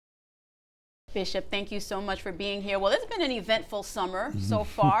Bishop, thank you so much for being here. Well, it's been an eventful summer so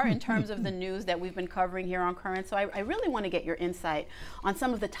far in terms of the news that we've been covering here on Current. So I really want to get your insight on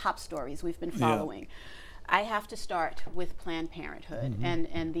some of the top stories we've been following. Yeah. I have to start with Planned Parenthood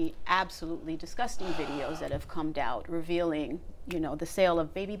and the absolutely disgusting videos that have come out revealing, you know, the sale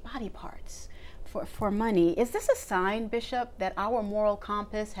of baby body parts for money. Is this a sign, Bishop, that our moral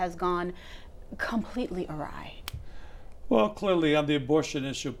compass has gone completely awry? Well, clearly on the abortion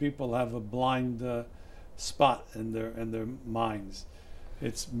issue, people have a blind spot in their minds.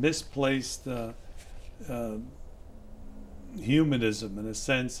 It's misplaced humanism, in a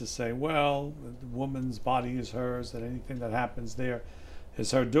sense, to say, well, the woman's body is hers, that anything that happens there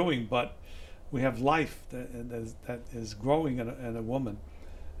is her doing. But we have life that is growing in a woman,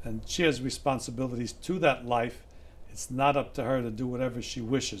 and she has responsibilities to that life. It's not up to her to do whatever she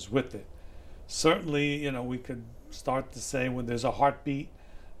wishes with it. Certainly, you know, we could start to say when there's a heartbeat,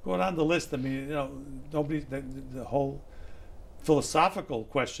 go down the list. I mean, you know, the whole philosophical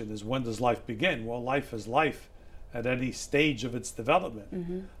question is, when does life begin? Well, life is life at any stage of its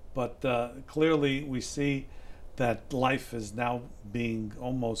development. But clearly we see that life is now being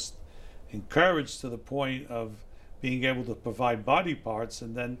almost encouraged to the point of being able to provide body parts,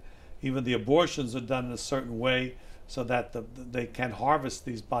 and then even the abortions are done in a certain way so that they can harvest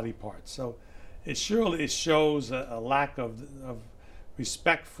these body parts. So it surely shows a lack of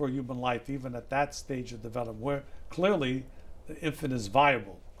respect for human life, even at that stage of development, where clearly the infant is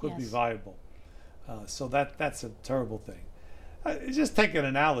viable, could be viable. So that's a terrible thing. Just take an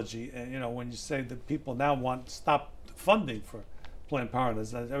analogy, you know, when you say that people now want to stop funding for Planned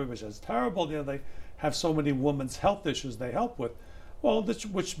Parenthood, everybody says, terrible, you know, they have so many women's health issues they help with. Well,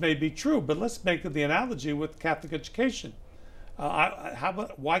 which may be true, but let's make the analogy with Catholic education.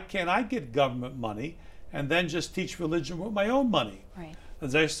 Why can't I get government money and then just teach religion with my own money? Right.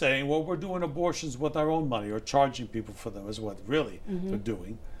 And they're saying, well, we're doing abortions with our own money, or charging people for them is what really they're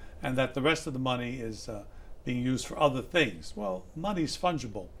doing, and that the rest of the money is being used for other things. Well, money's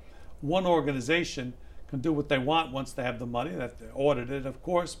fungible. One organization can do what they want once they have the money, that they're audited, of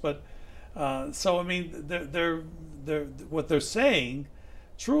course, but so I mean, what they're saying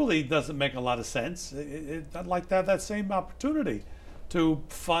truly doesn't make a lot of sense. I'd like to have that same opportunity to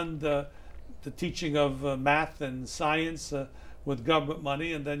fund the teaching of math and science with government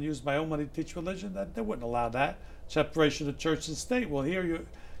money, and then use my own money to teach religion. They wouldn't allow that. Separation of church and state. Well, here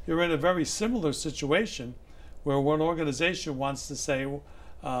you're in a very similar situation where one organization wants to say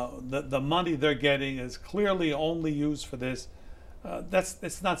the money they're getting is clearly only used for this.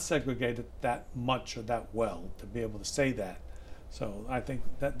 It's not segregated that much or that well to be able to say that. So I think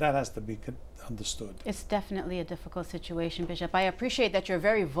that has to be understood. It's definitely a difficult situation, Bishop. I appreciate that you're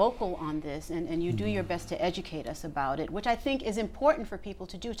very vocal on this, and you do your best to educate us about it, which I think is important for people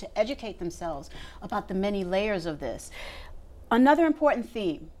to do, to educate themselves about the many layers of this. Another important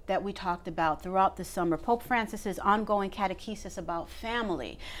theme that we talked about throughout the summer, Pope Francis's ongoing catechesis about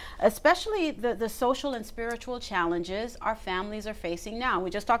family, especially the social and spiritual challenges our families are facing now. We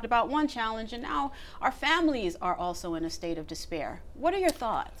just talked about one challenge, and now our families are also in a state of despair. What are your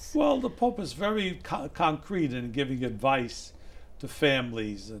thoughts? Well, the Pope is very concrete in giving advice to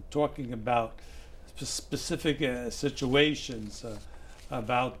families and talking about specific situations,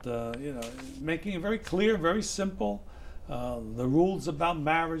 about you know, making it very clear, very simple. The rules about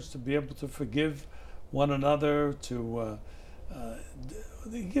marriage, to be able to forgive one another, to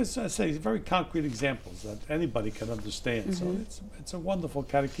he gives, I say, very concrete examples that anybody can understand. So it's a wonderful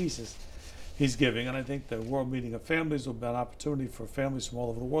catechesis he's giving, and I think the World Meeting of Families will be an opportunity for families from all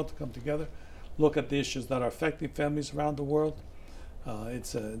over the world to come together, look at the issues that are affecting families around the world.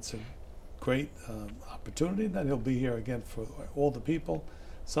 It's a great opportunity that he'll be here again for all the people,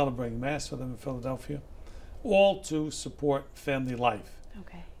 celebrating Mass for them in Philadelphia. All to support family life.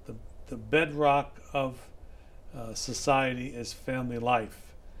 Okay. The bedrock of society is family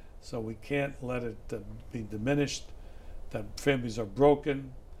life. So we can't let it be diminished, that families are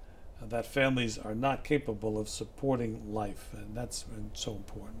broken, that families are not capable of supporting life, and that's so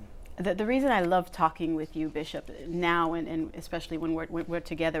important. The reason I love talking with you, Bishop, now and especially when we're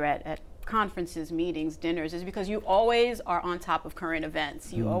together at conferences, meetings, dinners, is because you always are on top of current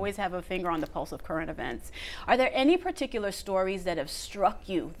events. You always have a finger on the pulse of current events. Are there any particular stories that have struck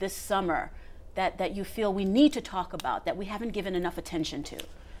you this summer that you feel we need to talk about, that we haven't given enough attention to?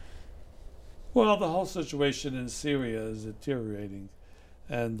 Well, the whole situation in Syria is deteriorating,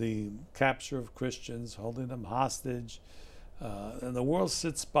 and the capture of Christians, holding them hostage, and the world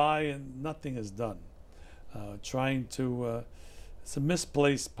sits by and nothing is done. Trying to it's a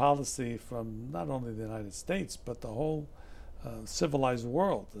misplaced policy from not only the United States, but the whole civilized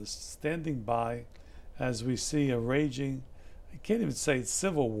world is standing by as we see a raging, I can't even say it's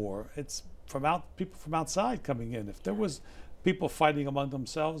civil war, it's people from outside coming in. If there was people fighting among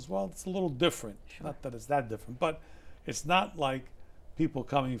themselves, well, it's a little different. Sure. Not that it's that different, but it's not like people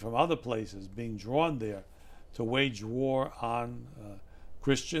coming from other places being drawn there to wage war on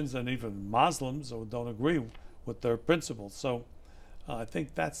Christians and even Muslims who don't agree with their principles. So I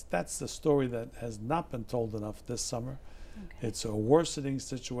think that's the story that has not been told enough this summer. Okay. It's a worsening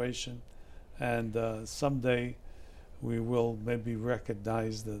situation, and someday we will maybe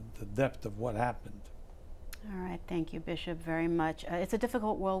recognize the depth of what happened. All right, thank you, Bishop, very much. It's a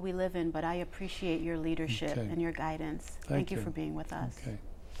difficult world we live in, but I appreciate your leadership and your guidance. Thank you for being with us. Okay.